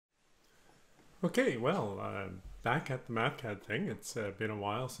Okay, well, back at the Mathcad thing. It's been a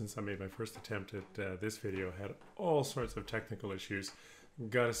while since I made my first attempt at this video. Had all sorts of technical issues.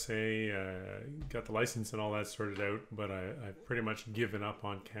 Gotta say, got the license and all that sorted out, but I've pretty much given up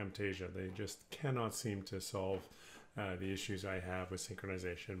on Camtasia. They just cannot seem to solve the issues I have with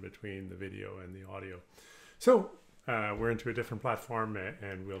synchronization between the video and the audio. So we're into a different platform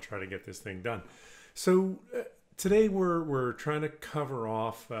and we'll try to get this thing done. So today we're trying to cover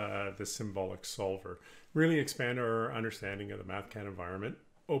off the Symbolic Solver, really expand our understanding of the Mathcad environment,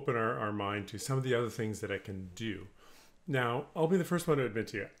 open our mind to some of the other things that it can do. Now, I'll be the first one to admit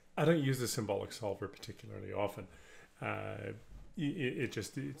to you, I don't use the Symbolic Solver particularly often.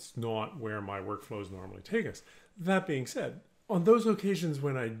 It's not where my workflows normally take us. That being said, on those occasions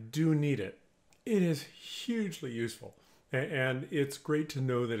when I do need it, it is hugely useful, and it's great to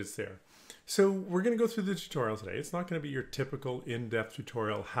know that it's there. So we're going to go through the tutorial today. It's not going to be your typical in-depth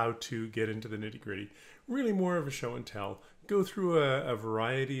tutorial how to get into the nitty-gritty. Really more of a show and tell. Go through a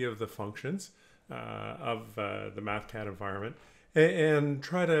variety of the functions of the Mathcad environment and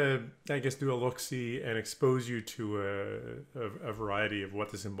try to, I guess, do a look-see and expose you to a variety of what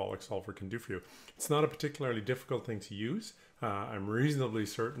the Symbolic Solver can do for you. It's not a particularly difficult thing to use. I'm reasonably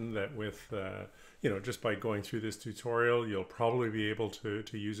certain that with just by going through this tutorial, you'll probably be able to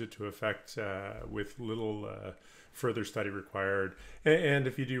use it to effect with little further study required. And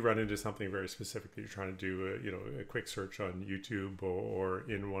if you do run into something very specific that you're trying to do, a quick search on YouTube or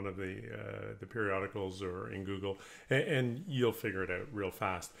in one of the periodicals or in Google, and you'll figure it out real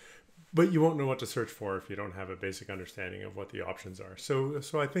fast. But you won't know what to search for if you don't have a basic understanding of what the options are. So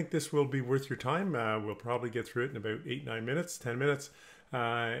I think this will be worth your time. We'll probably get through it in about 8-9 minutes, 10 minutes.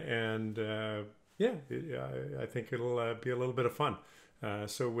 I think it'll be a little bit of fun.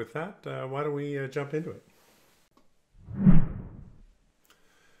 So with that, why don't we jump into it?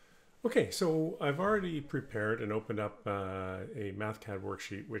 Okay, so I've already prepared and opened up a Mathcad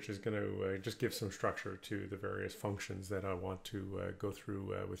worksheet, which is going to just give some structure to the various functions that I want to go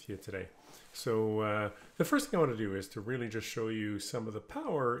through with you today. So the first thing I want to do is to really just show you some of the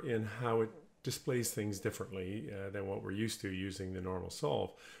power in how it displays things differently than what we're used to using the normal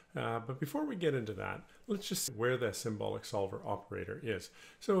solve. But before we get into that, let's just see where the Symbolic Solver operator is.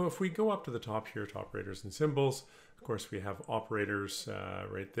 So if we go up to the top here to operators and symbols, of course we have operators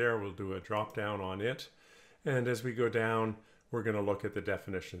right there. We'll do a drop down on it. And as we go down, we're going to look at the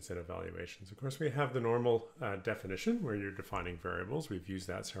definitions and evaluations. Of course, we have the normal definition where you're defining variables. We've used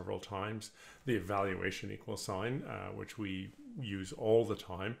that several times. The evaluation equal sign, which we use all the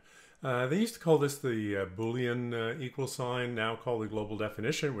time. They used to call this the Boolean equal sign, now called the global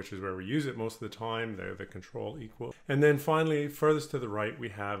definition, which is where we use it most of the time, the control equal. And then finally, furthest to the right, we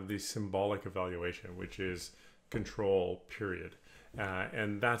have the symbolic evaluation, which is control period.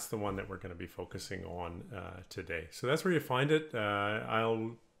 And that's the one that we're going to be focusing on today. So that's where you find it.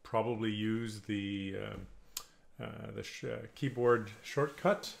 I'll probably use the keyboard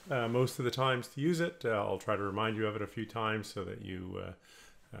shortcut most of the times to use it. I'll try to remind you of it a few times so that you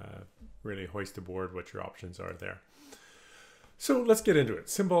really hoist aboard what your options are there. So let's get into it.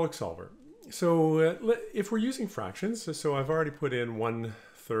 Symbolic Solver. So if we're using fractions, so I've already put in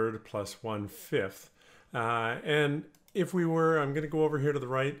 1/3 plus 1/5. And if we were, I'm going to go over here to the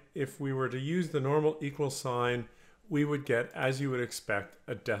right, if we were to use the normal equal sign, we would get, as you would expect,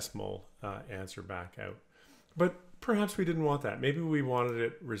 a decimal answer back out. But perhaps we didn't want that. Maybe we wanted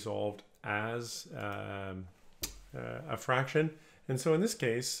it resolved as a fraction. And so in this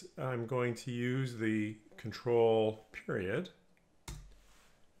case, I'm going to use the control period.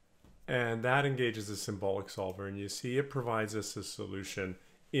 And that engages the Symbolic Solver. And you see it provides us a solution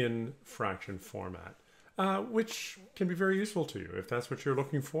in fraction format. Which can be very useful to you if that's what you're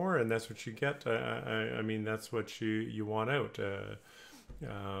looking for and that's what you get. I mean, that's what you want out.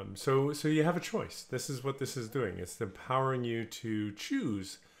 So you have a choice. This is what this is doing. It's empowering you to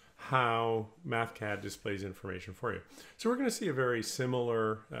choose how Mathcad displays information for you. So we're going to see a very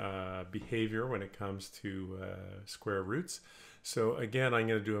similar behavior when it comes to square roots. So again, I'm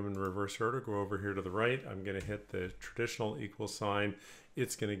going to do them in reverse order. Go over here to the right. I'm going to hit the traditional equal sign.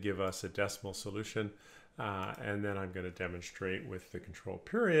 It's going to give us a decimal solution. And then I'm going to demonstrate with the control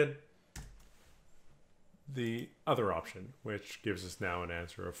period the other option, which gives us now an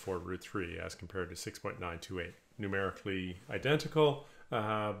answer of 4√3 as compared to 6.928. Numerically identical,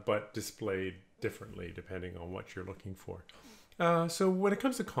 but displayed differently depending on what you're looking for. So when it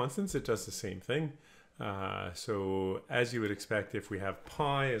comes to constants, it does the same thing. So as you would expect, if we have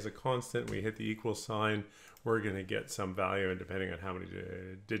pi as a constant, we hit the equal sign, we're going to get some value, and depending on how many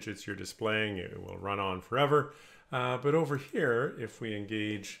digits you're displaying, it will run on forever. But over here, if we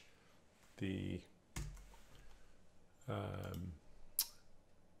engage the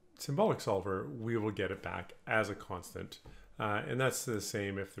symbolic solver, we will get it back as a constant. And that's the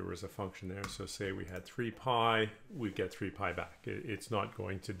same if there was a function there. So say we had 3 pi, we'd get 3 pi back. It's not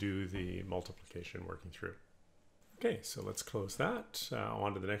going to do the multiplication working through. Okay, so let's close that.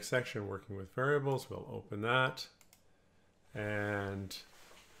 On to the next section, working with variables. We'll open that and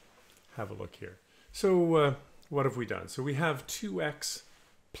have a look here. So what have we done? So we have 2x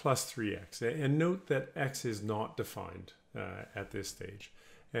plus 3x. And note that x is not defined at this stage.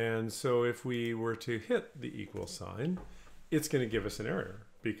 And so if we were to hit the equal sign, it's going to give us an error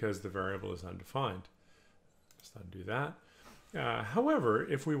because the variable is undefined. Let's undo that. However,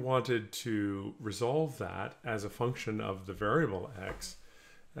 if we wanted to resolve that as a function of the variable x,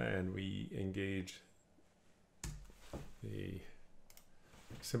 and we engage the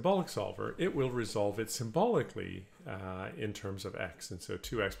symbolic solver, it will resolve it symbolically in terms of x. And so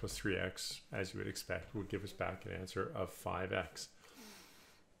 2x plus 3x, as you would expect, would give us back an answer of 5x.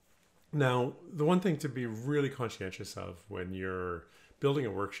 Now, the one thing to be really conscientious of when you're building a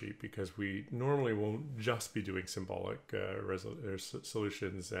worksheet, because we normally won't just be doing symbolic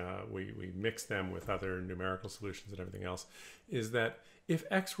solutions, we mix them with other numerical solutions and everything else, is that if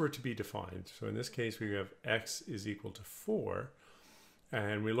x were to be defined, so in this case we have x is equal to 4,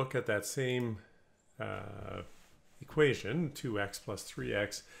 and we look at that same equation, 2x plus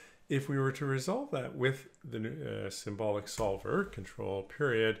 3x, if we were to resolve that with the symbolic solver, control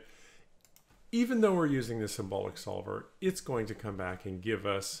period, even though we're using the symbolic solver, it's going to come back and give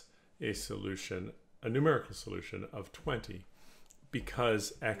us a solution, a numerical solution of 20,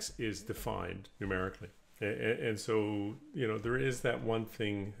 because x is defined numerically. And so, you know, there is that one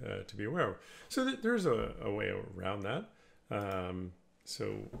thing to be aware of. So there's a way around that.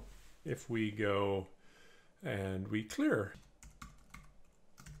 So if we go and we clear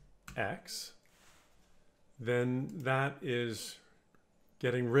x, then that is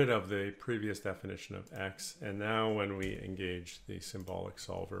getting rid of the previous definition of x. And now when we engage the symbolic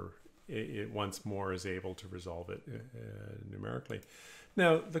solver, it once more is able to resolve it numerically.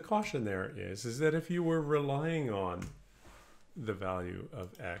 Now, the caution there is that if you were relying on the value of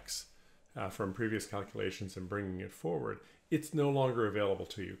x from previous calculations and bringing it forward, it's no longer available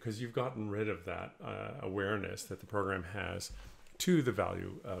to you because you've gotten rid of that awareness that the program has to the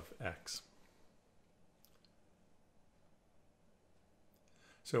value of x.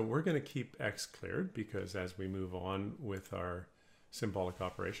 So we're going to keep x cleared because as we move on with our symbolic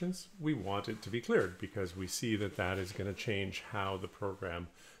operations, we want it to be cleared because we see that that is going to change how the program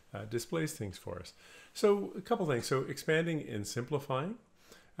displays things for us. So a couple things. So expanding and simplifying.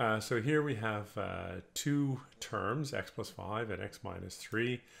 So here we have two terms, x plus 5 and x minus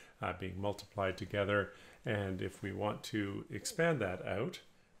 3, being multiplied together. And if we want to expand that out,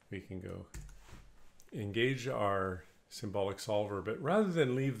 we can go engage our symbolic solver, but rather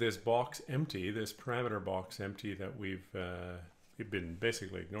than leave this box empty, this parameter box empty that we've been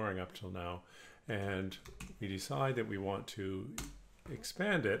basically ignoring up till now, and we decide that we want to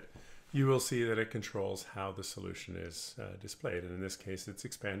expand it, you will see that it controls how the solution is displayed. And in this case, it's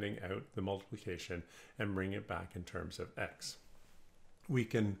expanding out the multiplication and bring it back in terms of x. We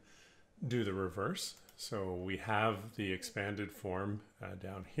can do the reverse. So we have the expanded form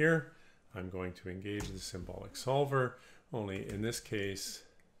down here. I'm going to engage the symbolic solver, only in this case,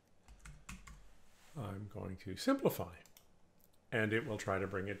 I'm going to simplify. And it will try to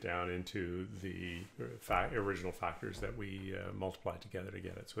bring it down into the original factors that we multiplied together to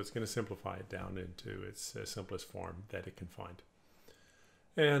get it. So it's going to simplify it down into its simplest form that it can find.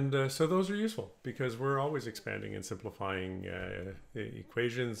 And so those are useful because we're always expanding and simplifying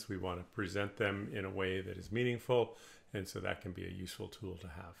equations. We want to present them in a way that is meaningful. And so that can be a useful tool to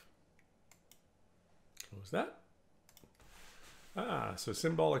have. Close that. So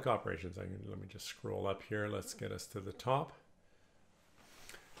symbolic operations. Let me just scroll up here. Let's get us to the top.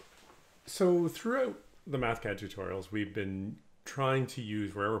 So throughout the Mathcad tutorials, we've been trying to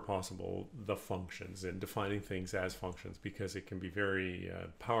use, wherever possible, the functions and defining things as functions because it can be very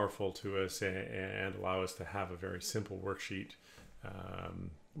powerful to us and allow us to have a very simple worksheet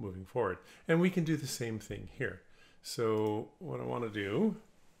moving forward. And we can do the same thing here. So what I want to do,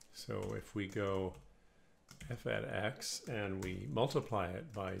 so if we go f at x and we multiply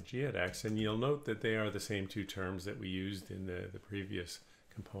it by g at x, and you'll note that they are the same two terms that we used in the previous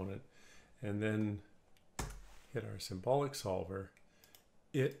component, and then hit our symbolic solver,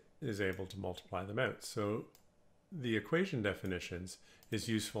 it is able to multiply them out. So the equation definitions is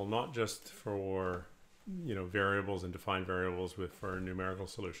useful not just for variables and defined variables for numerical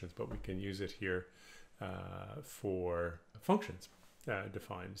solutions, but we can use it here for functions.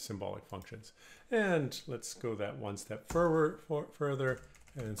 define symbolic functions. And let's go that one step further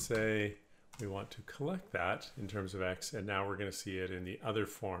and say we want to collect that in terms of x, and now we're going to see it in the other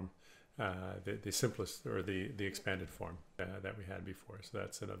form, the simplest or the expanded form that we had before. So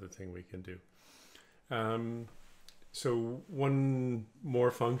that's another thing we can do. So one more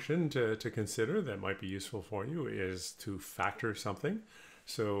function to consider that might be useful for you is to factor something.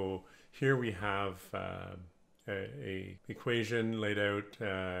 So here we have a equation laid out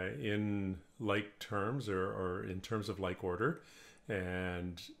in like terms or in terms of like order,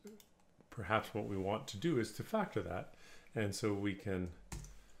 and perhaps what we want to do is to factor that. And so we can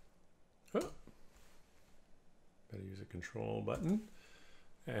better use a control button,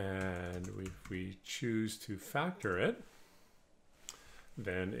 and if we choose to factor it,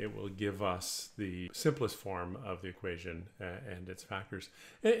 then it will give us the simplest form of the equation and its factors.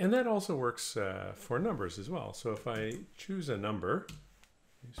 And that also works for numbers as well. So if I choose a number,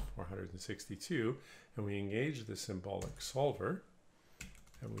 use 462, and we engage the symbolic solver,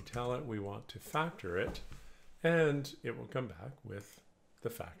 and we tell it we want to factor it, and it will come back with the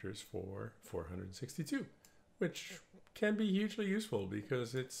factors for 462, which can be hugely useful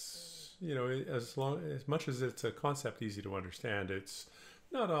because it's, you know, as much as it's a concept easy to understand, it's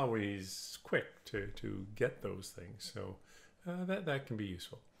not always quick to get those things. So that can be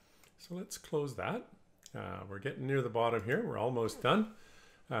useful. So let's close that. We're getting near the bottom here. We're almost done.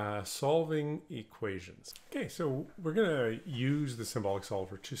 Solving equations. Okay, so we're going to use the symbolic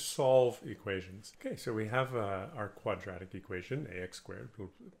solver to solve equations. Okay, so we have our quadratic equation, ax squared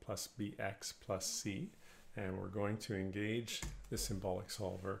plus bx plus c, and we're going to engage the symbolic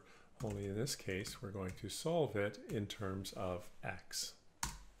solver, only in this case we're going to solve it in terms of x.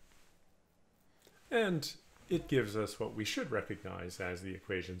 And it gives us what we should recognize as the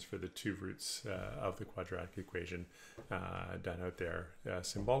equations for the two roots of the quadratic equation done out there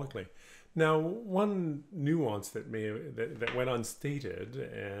symbolically. Now, one nuance that went unstated,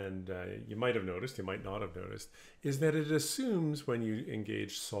 and you might have noticed, you might not have noticed, is that it assumes when you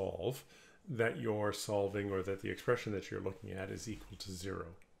engage solve that you're solving, or that the expression that you're looking at is equal to 0.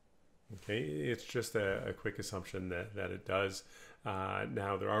 Okay, it's just a quick assumption that it does.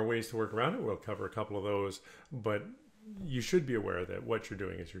 Now, there are ways to work around it. We'll cover a couple of those, but you should be aware that what you're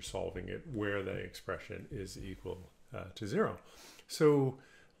doing is you're solving it where the expression is equal to 0. So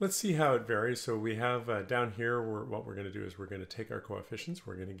let's see how it varies. So we have down here, what we're going to do is we're going to take our coefficients.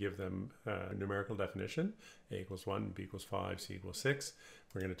 We're going to give them a numerical definition, a equals 1, b equals 5, c equals 6.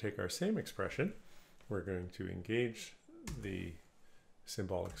 We're going to take our same expression. We're going to engage the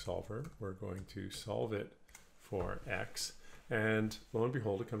symbolic solver. We're going to solve it for x. And lo and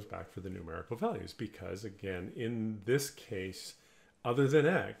behold, it comes back for the numerical values because, again, in this case, other than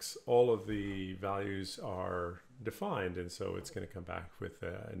x, all of the values are defined, and so it's going to come back with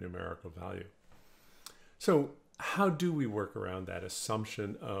a numerical value. So how do we work around that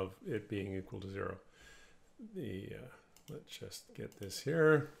assumption of it being equal to 0? Let's just get this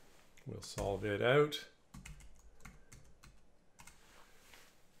here. We'll solve it out.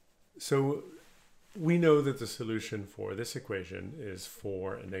 So we know that the solution for this equation is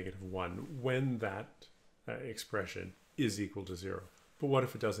 4 and -1 when that expression is equal to 0. But what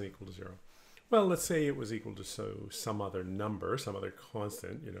if it doesn't equal to 0? Well, let's say it was equal to some other number, some other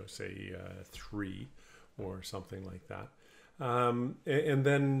constant, you know, say 3 or something like that. And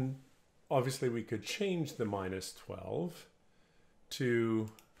then obviously we could change the -12 to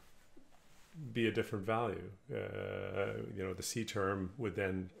be a different value. You know, the c term would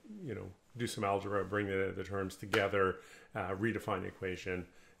then, you know, do some algebra, bring the terms together, redefine the equation,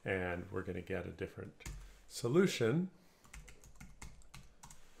 and we're going to get a different solution.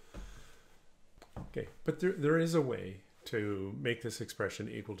 Okay, but there is a way to make this expression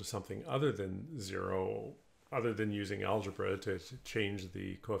equal to something other than 0, other than using algebra to change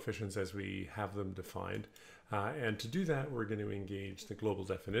the coefficients as we have them defined. And to do that, we're going to engage the global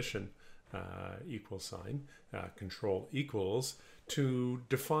definition equal sign, control equals, to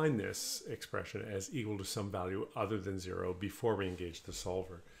define this expression as equal to some value other than 0 before we engage the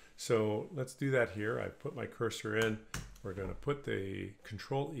solver. So let's do that here. I put my cursor in. We're going to put the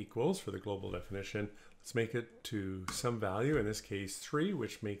control equals for the global definition. Let's make it to some value, in this case 3,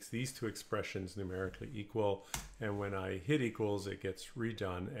 which makes these two expressions numerically equal. And when I hit equals, it gets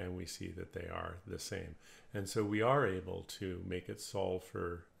redone and we see that they are the same. And so we are able to make it solve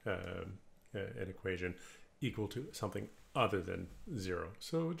for an equation equal to something other than 0.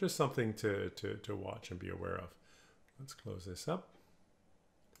 So just something to watch and be aware of. Let's close this up.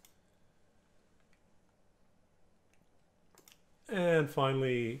 And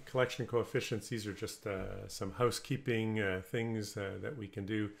finally, collection coefficients. These are just some housekeeping things that we can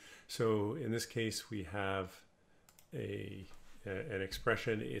do. So in this case, we have an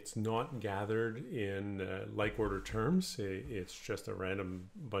expression. It's not gathered in like order terms. It's just a random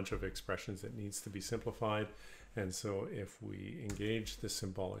bunch of expressions that needs to be simplified. And so if we engage the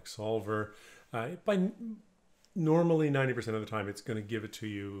symbolic solver, normally 90% of the time, it's going to give it to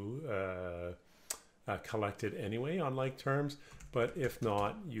you collected anyway on like terms. But if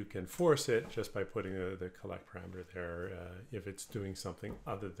not, you can force it just by putting the collect parameter there if it's doing something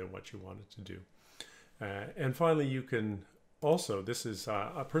other than what you want it to do. And finally, you can also, this is,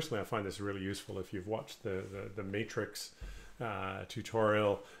 personally, I find this really useful if you've watched the matrix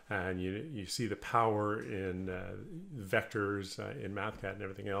tutorial and you see the power in vectors in Mathcad and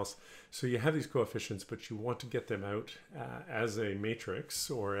everything else. So you have these coefficients, but you want to get them out as a matrix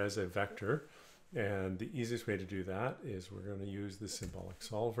or as a vector. And the easiest way to do that is we're going to use the symbolic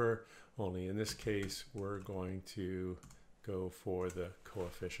solver, only in this case we're going to go for the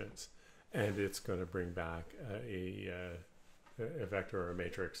coefficients, and it's going to bring back a vector or a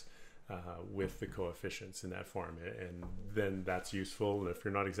matrix with the coefficients in that form, and then that's useful. And if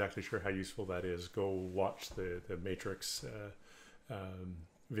you're not exactly sure how useful that is, go watch the matrix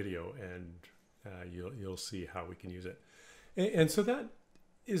video and you'll see how we can use it. And so that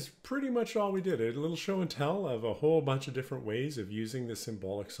is pretty much all we did. A little show and tell of a whole bunch of different ways of using the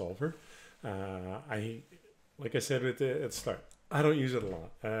symbolic solver. Like I said at the start, I don't use it a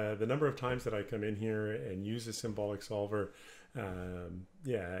lot. The number of times that I come in here and use the symbolic solver,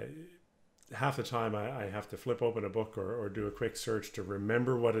 half the time I have to flip open a book or do a quick search to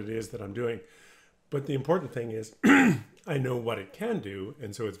remember what it is that I'm doing. But the important thing is I know what it can do,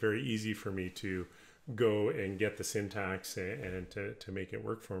 and so it's very easy for me to go and get the syntax and to make it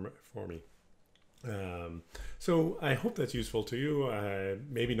work for me. So I hope that's useful to you.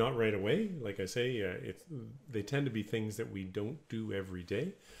 Maybe not right away. Like I say, they tend to be things that we don't do every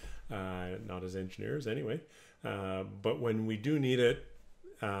day, not as engineers anyway. But when we do need it,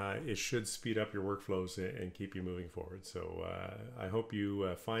 it should speed up your workflows and keep you moving forward. So I hope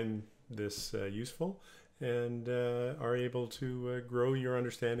you find this useful and are able to grow your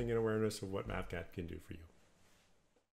understanding and awareness of what Mathcad can do for you.